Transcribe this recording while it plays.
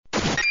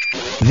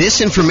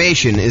This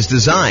information is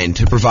designed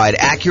to provide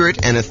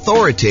accurate and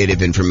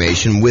authoritative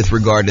information with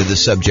regard to the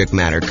subject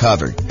matter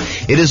covered.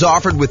 It is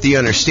offered with the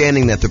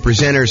understanding that the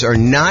presenters are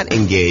not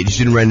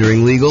engaged in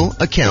rendering legal,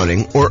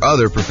 accounting, or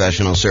other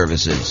professional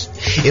services.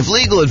 If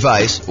legal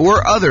advice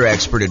or other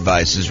expert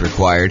advice is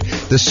required,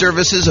 the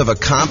services of a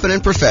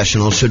competent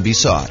professional should be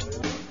sought.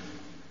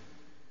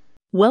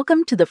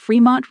 Welcome to the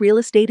Fremont Real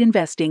Estate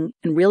Investing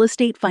and Real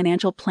Estate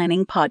Financial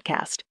Planning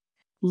Podcast.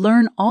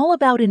 Learn all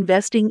about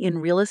investing in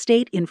real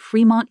estate in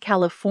Fremont,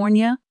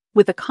 California,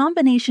 with a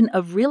combination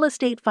of real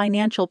estate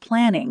financial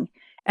planning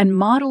and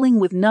modeling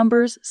with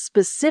numbers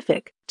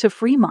specific to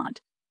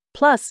Fremont,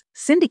 plus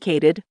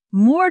syndicated,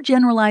 more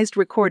generalized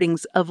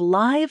recordings of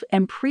live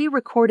and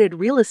pre-recorded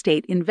real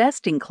estate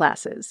investing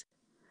classes.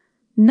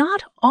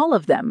 Not all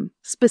of them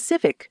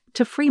specific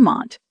to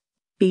Fremont.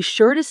 Be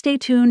sure to stay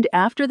tuned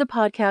after the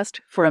podcast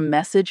for a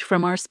message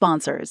from our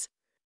sponsors.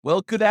 Well,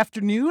 good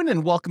afternoon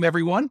and welcome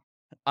everyone.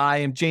 I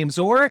am James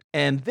Orr,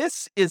 and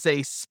this is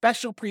a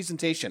special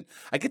presentation.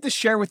 I get to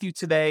share with you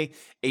today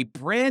a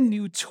brand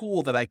new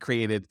tool that I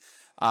created,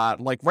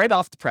 right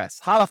off the press,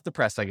 hot off the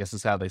press, I guess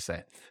is how they say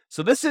it.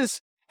 So this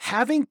is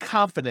having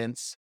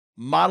confidence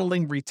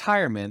modeling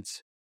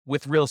retirement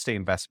with real estate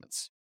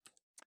investments.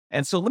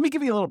 And so let me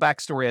give you a little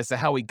backstory as to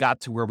how we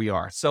got to where we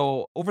are.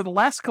 So over the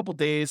last couple of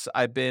days,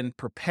 I've been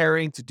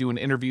preparing to do an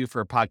interview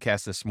for a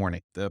podcast this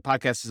morning. The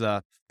podcast is,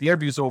 the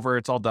interview's over,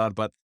 it's all done,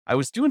 but I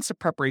was doing some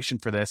preparation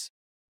for this.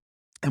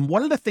 And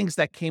one of the things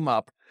that came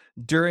up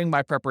during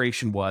my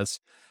preparation was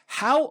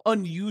how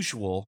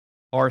unusual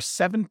are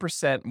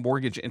 7%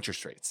 mortgage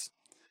interest rates.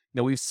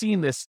 Now, we've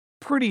seen this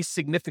pretty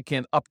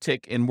significant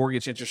uptick in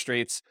mortgage interest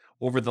rates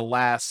over the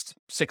last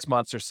 6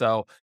 months or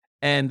so.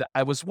 And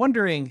I was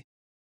wondering,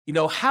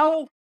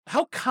 how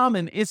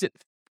common is it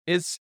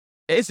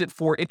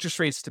for interest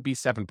rates to be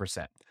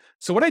 7%?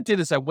 So what I did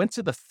is I went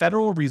to the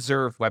Federal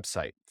Reserve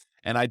website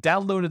and I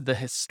downloaded the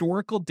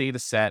historical data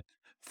set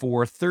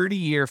for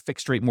 30-year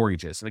fixed rate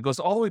mortgages. And it goes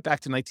all the way back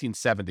to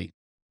 1970.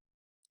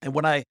 And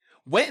when I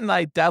went and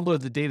I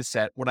downloaded the data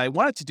set, what I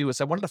wanted to do is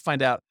I wanted to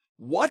find out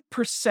what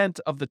percent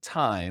of the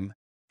time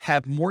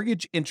have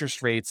mortgage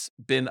interest rates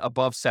been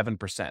above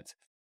 7%.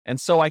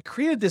 And so I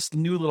created this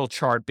new little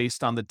chart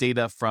based on the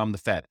data from the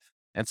Fed.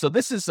 And so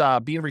this is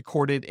being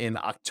recorded in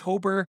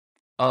October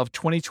of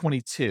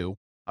 2022,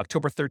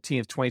 October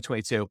 13th,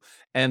 2022.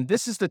 And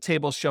this is the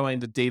table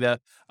showing the data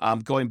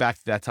going back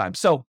to that time.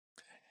 So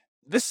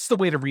this is the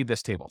way to read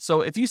this table.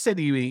 So if you say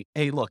to me,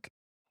 hey, look,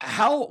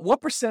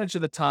 what percentage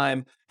of the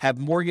time have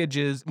mortgage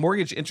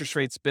interest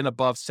rates been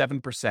above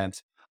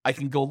 7%? I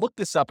can go look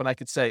this up and I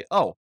could say,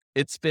 oh,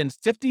 it's been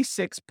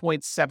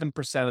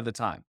 56.7% of the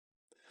time.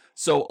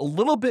 So a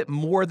little bit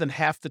more than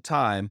half the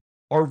time,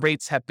 our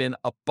rates have been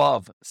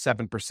above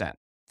 7%,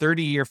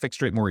 30-year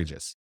fixed rate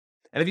mortgages.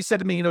 And if you said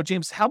to me,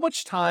 James, how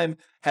much time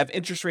have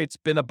interest rates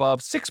been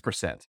above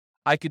 6%?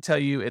 I could tell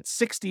you it's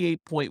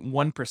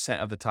 68.1%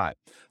 of the time.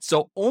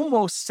 So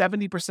almost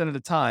 70% of the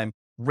time,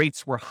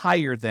 rates were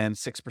higher than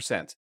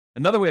 6%.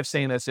 Another way of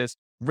saying this is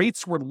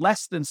rates were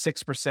less than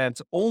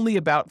 6%, only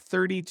about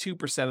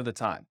 32% of the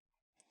time.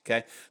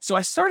 Okay. So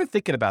I started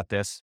thinking about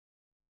this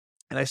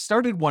and I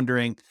started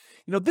wondering,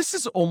 this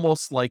is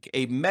almost like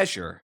a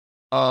measure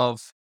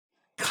of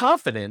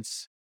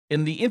confidence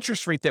in the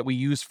interest rate that we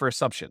use for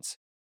assumptions.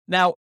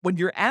 Now, when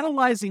you're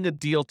analyzing a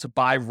deal to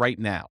buy right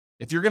now,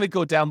 if you're going to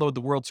go download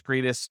the world's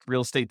greatest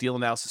real estate deal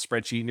analysis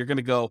spreadsheet and you're going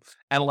to go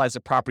analyze a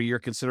property you're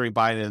considering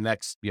buying in the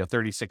next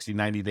 30, 60,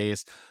 90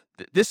 days,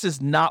 this is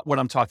not what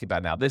I'm talking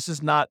about now. This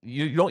is not,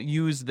 you don't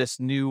use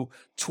this new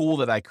tool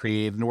that I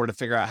created in order to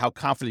figure out how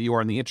confident you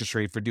are in the interest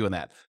rate for doing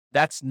that.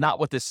 That's not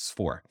what this is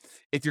for.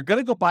 If you're going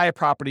to go buy a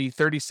property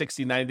 30,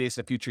 60, 90 days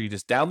in the future, you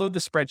just download the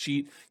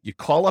spreadsheet, you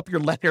call up your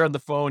lender on the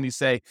phone, you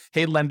say,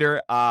 hey,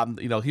 lender,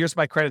 here's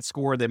my credit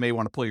score. They may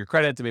want to pull your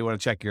credit. They may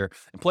want to check your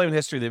employment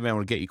history. They may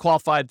want to get you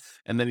qualified.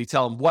 And then you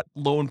tell them what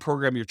loan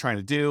program you're trying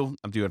to do.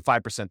 I'm doing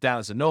 5% down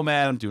as a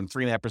nomad. I'm doing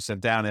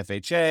 3.5% down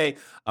FHA.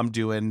 I'm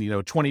doing,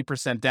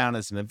 20% down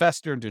as an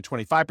investor. I'm doing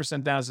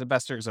 25% down as an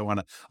investor because I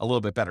want a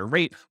little bit better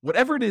rate.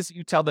 Whatever it is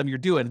you tell them you're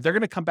doing, they're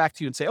going to come back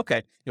to you and say,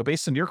 okay,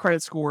 based on your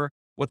credit score,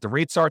 what the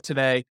rates are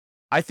today,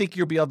 I think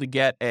you'll be able to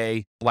get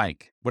a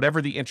blank, whatever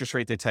the interest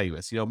rate they tell you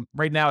is.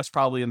 Right now it's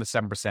probably in the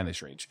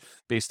 7% range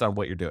based on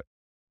what you're doing.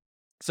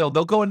 So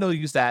they'll go and they'll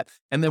use that.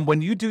 And then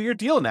when you do your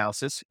deal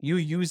analysis, you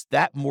use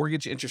that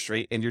mortgage interest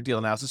rate in your deal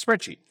analysis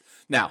spreadsheet.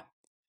 Now,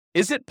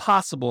 is it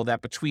possible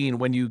that between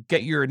when you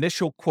get your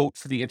initial quote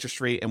for the interest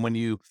rate and when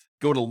you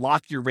go to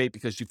lock your rate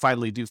because you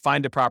finally do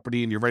find a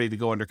property and you're ready to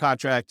go under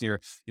contract, you're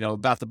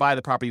about to buy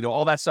the property,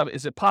 all that stuff,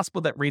 is it possible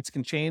that rates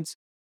can change?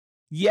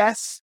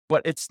 Yes,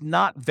 but it's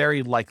not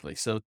very likely.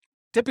 So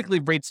typically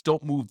rates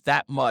don't move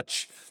that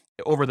much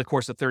over the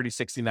course of 30,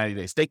 60, 90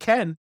 days. They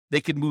can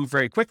move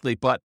very quickly,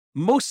 but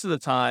most of the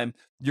time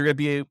you're going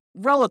to be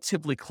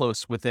relatively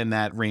close within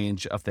that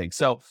range of things.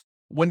 So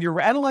when you're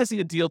analyzing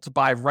a deal to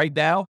buy right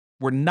now,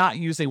 we're not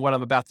using what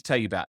I'm about to tell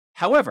you about.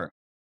 However,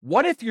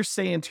 what if you're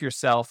saying to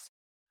yourself,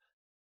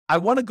 I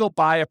want to go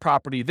buy a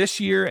property this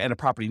year and a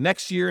property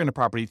next year and a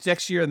property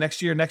next year,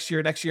 next year,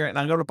 and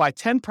I'm going to buy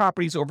 10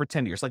 properties over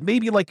 10 years. Like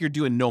maybe like you're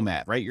doing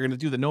Nomad, right? You're going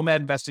to do the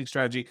Nomad investing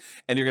strategy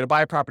and you're going to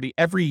buy a property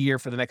every year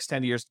for the next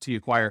 10 years to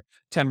acquire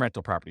 10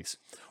 rental properties.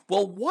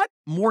 Well, what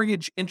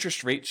mortgage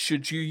interest rate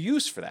should you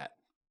use for that?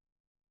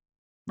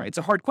 Right? It's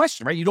a hard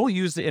question, right? You don't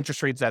use the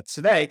interest rates that's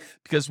today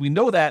because we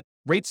know that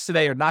rates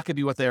today are not going to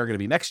be what they are going to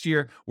be next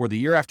year or the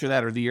year after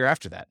that or the year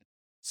after that.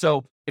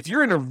 So if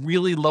you're in a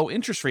really low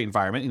interest rate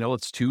environment,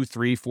 it's 2,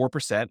 3,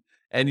 4%,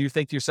 and you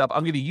think to yourself,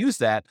 I'm going to use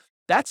that,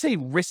 that's a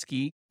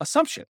risky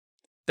assumption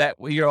that,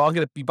 I'm going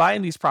to be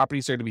buying these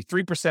properties. They're going to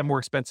be 3% more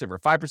expensive or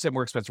 5%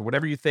 more expensive,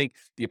 whatever you think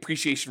the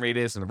appreciation rate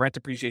is and the rent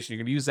appreciation, you're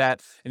going to use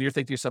that. And you're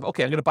thinking to yourself,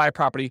 okay, I'm going to buy a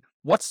property.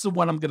 What's the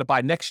one I'm going to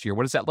buy next year?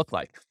 What does that look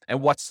like?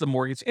 And what's the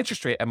mortgage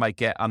interest rate I might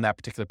get on that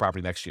particular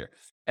property next year?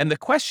 And the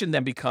question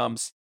then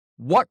becomes,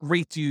 what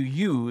rate do you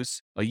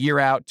use a year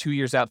out, 2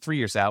 years out, 3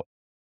 years out?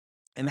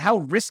 And how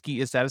risky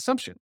is that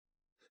assumption?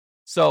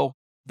 So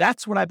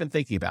that's what I've been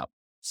thinking about.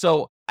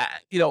 So,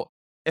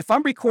 if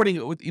I'm recording,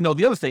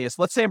 the other thing is,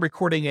 let's say I'm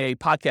recording a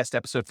podcast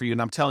episode for you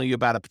and I'm telling you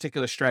about a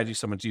particular strategy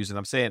someone's using.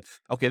 I'm saying,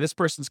 okay, this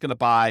person's going to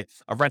buy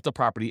a rental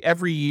property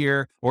every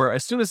year, or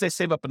as soon as they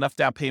save up enough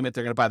down payment,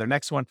 they're going to buy their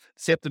next one.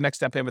 Save up the next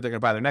down payment, they're going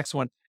to buy their next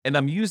one. And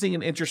I'm using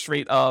an interest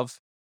rate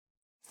of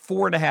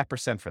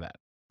 4.5% for that.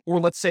 Or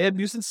let's say I'm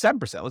using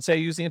 7%. Let's say I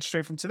use the interest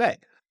rate from today.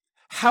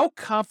 How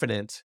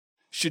confident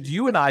should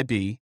you and I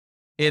be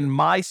in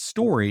my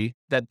story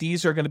that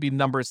these are going to be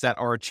numbers that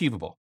are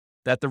achievable,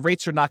 that the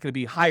rates are not going to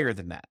be higher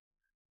than that?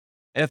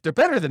 And if they're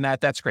better than that,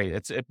 that's great.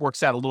 It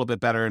works out a little bit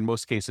better in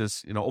most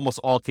cases, almost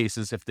all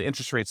cases. If the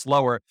interest rate's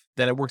lower,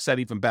 then it works out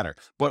even better.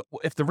 But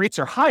if the rates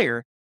are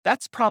higher,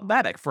 that's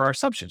problematic for our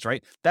assumptions,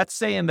 right? That's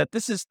saying that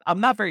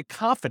I'm not very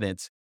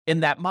confident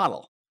in that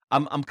model.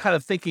 I'm kind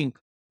of thinking,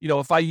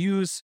 if I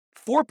use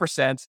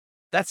 4%,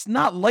 that's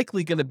not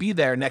likely going to be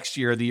there next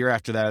year or the year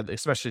after that,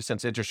 especially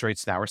since interest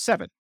rates now are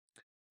 7%.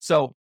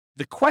 So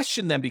the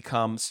question then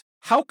becomes,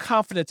 how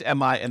confident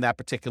am I in that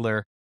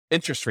particular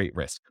interest rate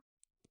risk?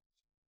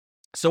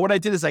 So what I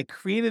did is I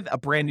created a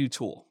brand new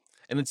tool,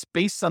 and it's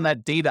based on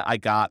that data I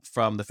got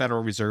from the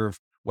Federal Reserve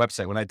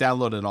website. When I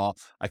downloaded it all,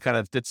 I kind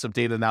of did some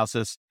data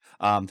analysis,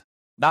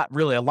 not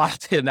really a lot of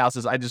data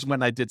analysis. I just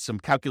went and I did some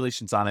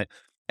calculations on it.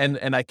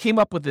 And I came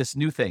up with this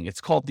new thing. It's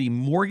called the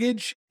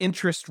Mortgage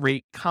Interest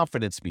Rate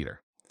Confidence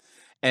Meter.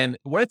 And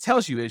what it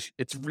tells you is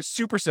it's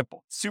super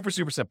simple, super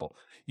simple.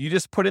 You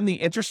just put in the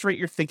interest rate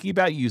you're thinking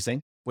about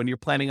using when you're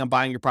planning on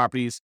buying your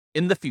properties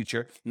in the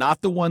future,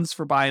 not the ones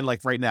for buying like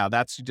right now.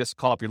 That's, you just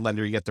call up your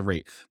lender, you get the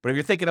rate. But if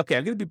you're thinking, okay,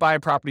 I'm going to be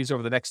buying properties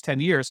over the next 10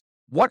 years,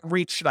 what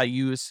rate should I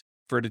use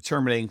for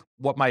determining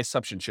what my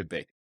assumption should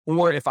be?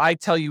 Or if I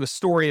tell you a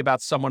story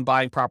about someone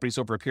buying properties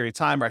over a period of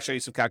time, or I show you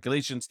some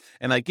calculations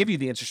and I give you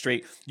the interest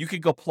rate, you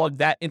could go plug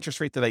that interest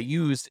rate that I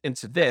used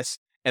into this,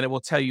 and it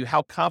will tell you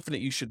how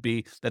confident you should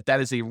be that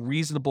that is a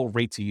reasonable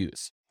rate to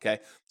use.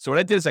 Okay. So what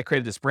I did is I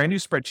created this brand new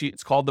spreadsheet.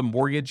 It's called the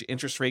Mortgage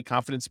Interest Rate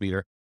Confidence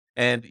Meter.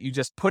 And you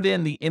just put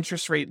in the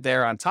interest rate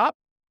there on top,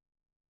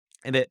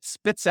 and it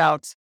spits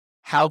out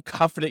how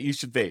confident you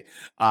should be,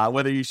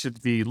 whether you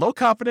should be low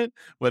confident,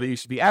 whether you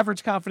should be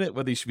average confident,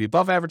 whether you should be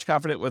above average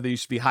confident, whether you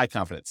should be high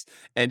confidence.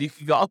 And you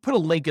can go, I'll put a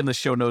link in the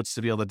show notes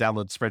to be able to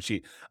download the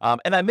spreadsheet.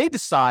 And I may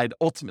decide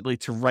ultimately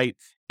to write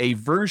a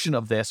version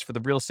of this for the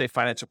Real Estate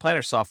Financial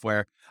Planner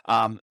software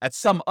at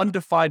some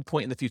undefined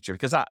point in the future,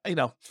 because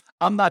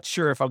I'm not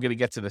sure if I'm going to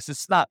get to this.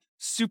 It's not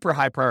super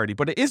high priority,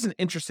 but it is an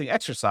interesting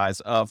exercise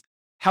of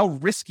how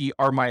risky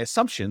are my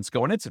assumptions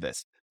going into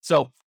this.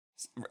 So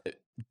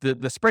the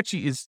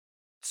spreadsheet is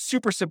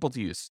super simple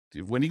to use.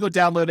 When you go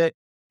download it,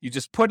 you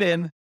just put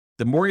in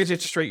the mortgage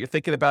interest rate you're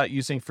thinking about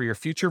using for your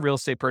future real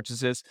estate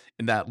purchases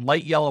in that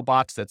light yellow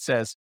box that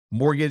says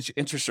mortgage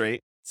interest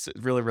rate. It's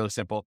really, really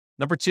simple.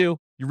 Number 2,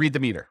 you read the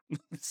meter.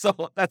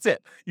 So that's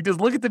it. You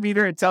just look at the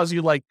meter. It tells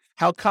you like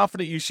how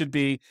confident you should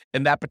be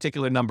in that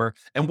particular number.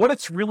 And what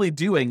it's really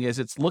doing is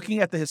it's looking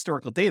at the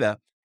historical data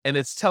and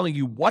it's telling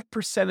you what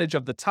percentage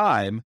of the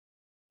time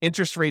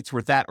interest rates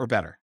were that or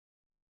better.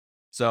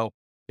 So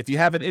if you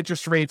have an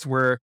interest rates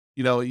where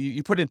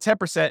you put in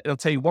 10%, it'll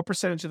tell you what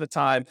percentage of the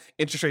time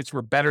interest rates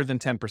were better than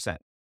 10%.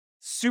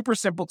 Super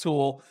simple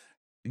tool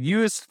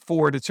used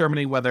for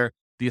determining whether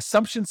the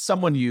assumptions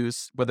someone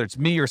used, whether it's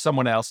me or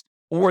someone else,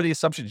 or the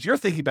assumptions you're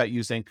thinking about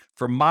using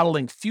for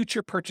modeling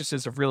future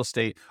purchases of real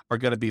estate are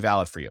going to be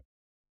valid for you.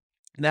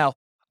 Now,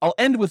 I'll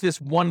end with this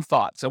one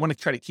thought. So I want to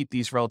try to keep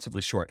these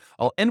relatively short.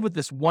 I'll end with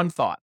this one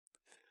thought.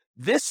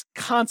 This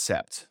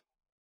concept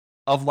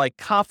of like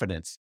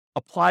confidence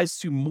applies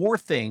to more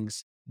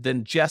things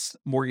than just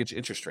mortgage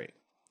interest rate.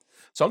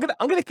 So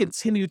I'm going to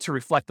continue to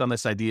reflect on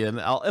this idea,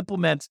 and I'll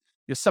implement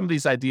some of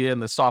these ideas in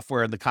the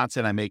software and the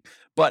content I make.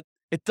 But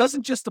it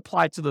doesn't just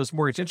apply to those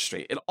mortgage interest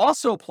rate. It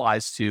also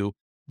applies to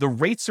the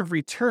rates of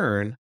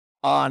return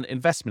on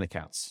investment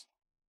accounts.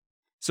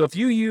 So if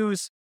you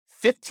use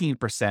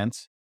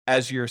 15%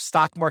 as your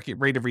stock market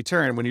rate of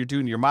return when you're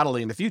doing your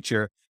modeling in the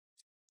future,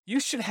 you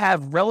should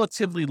have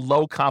relatively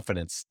low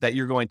confidence that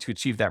you're going to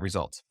achieve that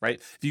result, right?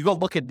 If you go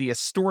look at the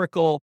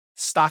historical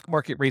stock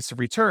market rates of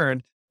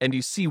return and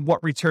you see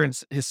what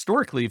returns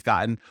historically you've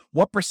gotten,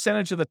 what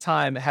percentage of the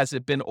time has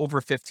it been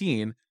over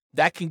 15?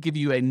 That can give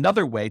you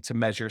another way to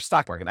measure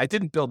stock market. I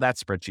didn't build that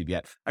spreadsheet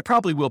yet. I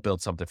probably will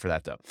build something for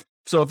that though.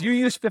 So if you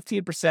use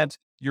 15%,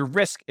 your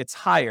risk, it's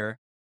higher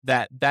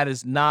that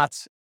is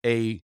not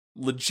a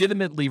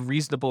legitimately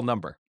reasonable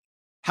number.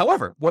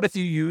 However, what if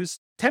you use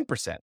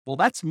 10%? Well,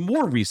 that's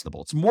more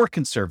reasonable. It's more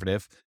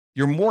conservative.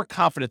 You're more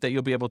confident that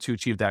you'll be able to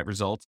achieve that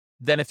result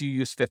than if you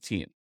use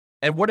 15.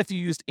 And what if you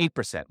used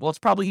 8%? Well, it's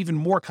probably even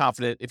more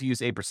confident if you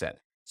use 8%.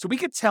 So we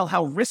could tell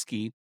how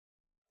risky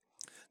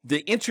the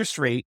interest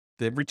rate,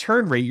 the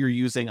return rate you're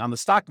using on the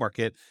stock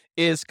market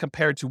is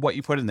compared to what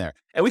you put in there.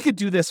 And we could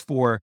do this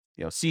for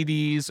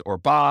CDs or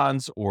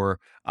bonds or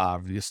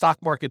the stock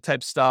market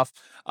type stuff.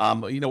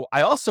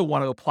 I also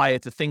want to apply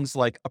it to things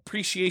like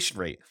appreciation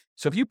rate.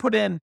 So if you put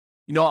in,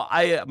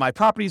 my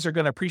properties are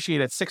going to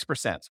appreciate at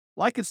 6%.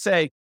 Well, I could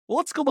say, well,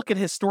 let's go look at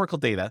historical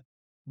data.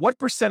 What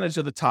percentage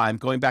of the time,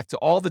 going back to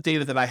all the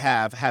data that I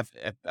have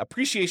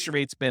appreciation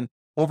rates been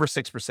over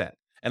 6%?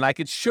 And I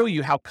could show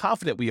you how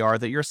confident we are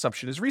that your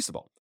assumption is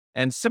reasonable.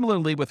 And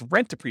similarly with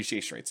rent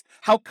appreciation rates,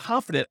 how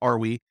confident are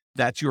we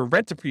that your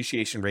rent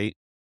appreciation rate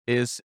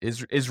is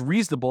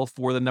reasonable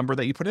for the number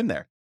that you put in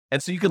there?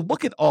 And so you can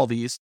look at all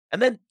these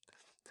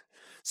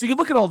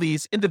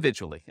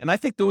individually. And I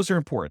think those are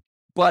important.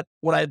 But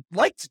what I'd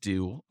like to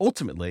do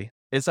ultimately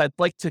is I'd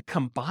like to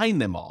combine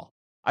them all.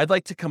 I'd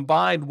like to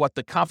combine what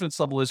the confidence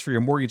level is for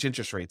your mortgage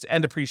interest rates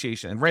and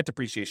appreciation and rent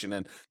appreciation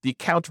and the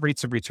account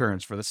rates of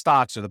returns for the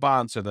stocks or the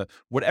bonds or the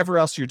whatever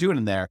else you're doing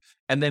in there,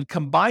 and then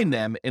combine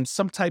them in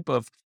some type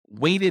of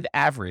weighted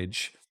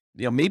average,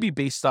 maybe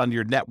based on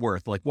your net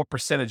worth, like what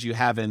percentage you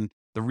have in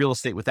the real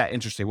estate with that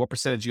interest rate, what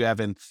percentage you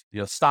have in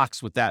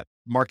stocks with that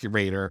market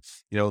rate, or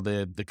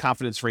the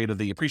confidence rate or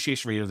the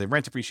appreciation rate or the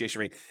rent appreciation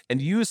rate,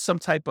 and use some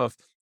type of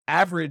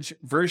average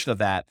version of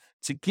that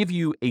to give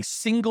you a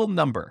single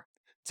number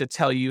to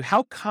tell you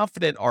how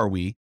confident are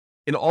we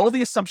in all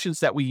the assumptions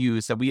that we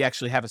use, that we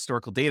actually have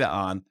historical data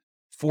on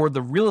for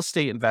the real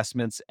estate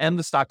investments and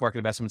the stock market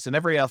investments and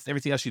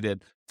everything else you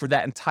did for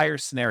that entire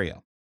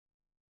scenario.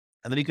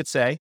 And then you could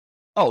say,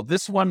 oh,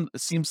 this one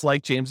seems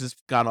like James has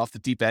gone off the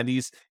deep end.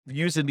 He's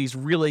using these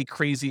really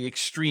crazy,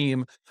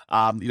 extreme,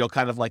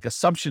 kind of like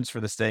assumptions for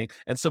this thing.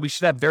 And so we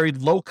should have very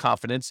low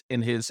confidence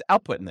in his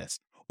output in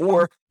this.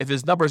 Or if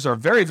his numbers are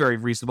very, very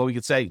reasonable, we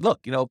could say,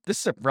 look, this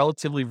is a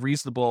relatively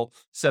reasonable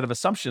set of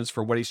assumptions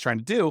for what he's trying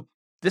to do.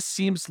 This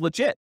seems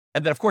legit.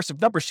 And then, of course,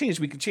 if numbers change,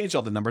 we can change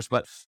all the numbers.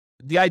 But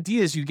the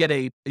idea is you get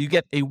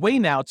a way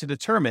now to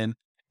determine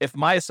if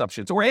my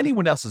assumptions or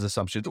anyone else's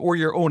assumptions or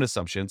your own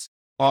assumptions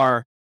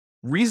are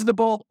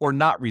reasonable or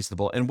not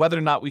reasonable, and whether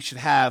or not we should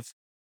have,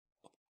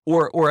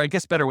 or I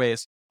guess better way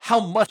is, how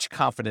much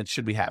confidence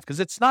should we have? Because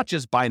it's not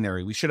just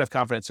binary. We should have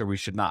confidence or we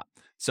should not.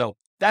 So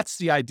that's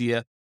the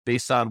idea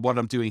based on what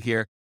I'm doing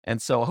here.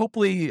 And so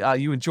hopefully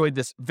you enjoyed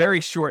this very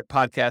short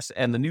podcast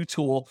and the new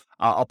tool.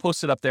 I'll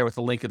post it up there with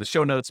a link in the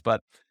show notes. But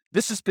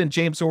this has been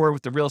James Orr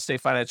with the Real Estate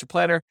Financial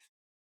Planner.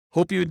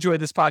 Hope you enjoyed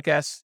this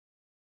podcast.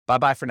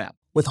 Bye-bye for now.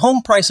 With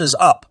home prices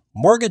up,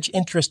 mortgage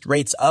interest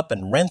rates up,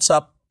 and rents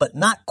up, but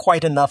not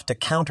quite enough to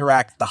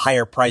counteract the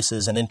higher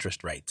prices and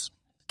interest rates.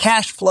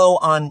 Cash flow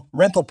on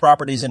rental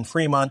properties in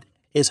Fremont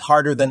is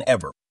harder than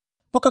ever.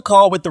 Book a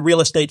call with the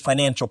Real Estate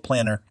Financial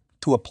Planner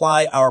to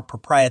apply our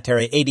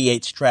proprietary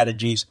 88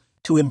 strategies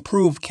to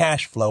improve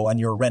cash flow on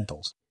your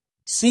rentals.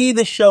 See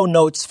the show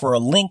notes for a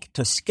link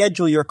to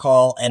schedule your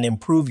call and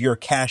improve your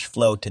cash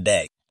flow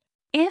today.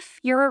 If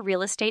you're a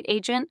real estate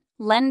agent,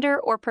 lender,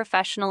 or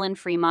professional in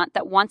Fremont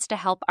that wants to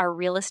help our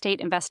real estate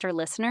investor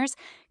listeners,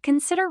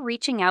 consider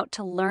reaching out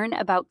to learn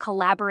about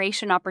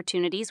collaboration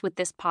opportunities with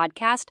this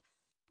podcast.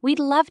 We'd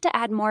love to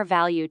add more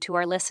value to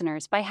our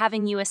listeners by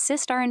having you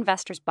assist our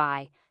investors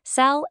buy,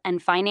 sell,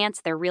 and finance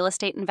their real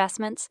estate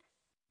investments.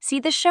 See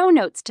the show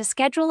notes to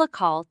schedule a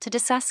call to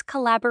discuss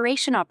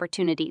collaboration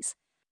opportunities.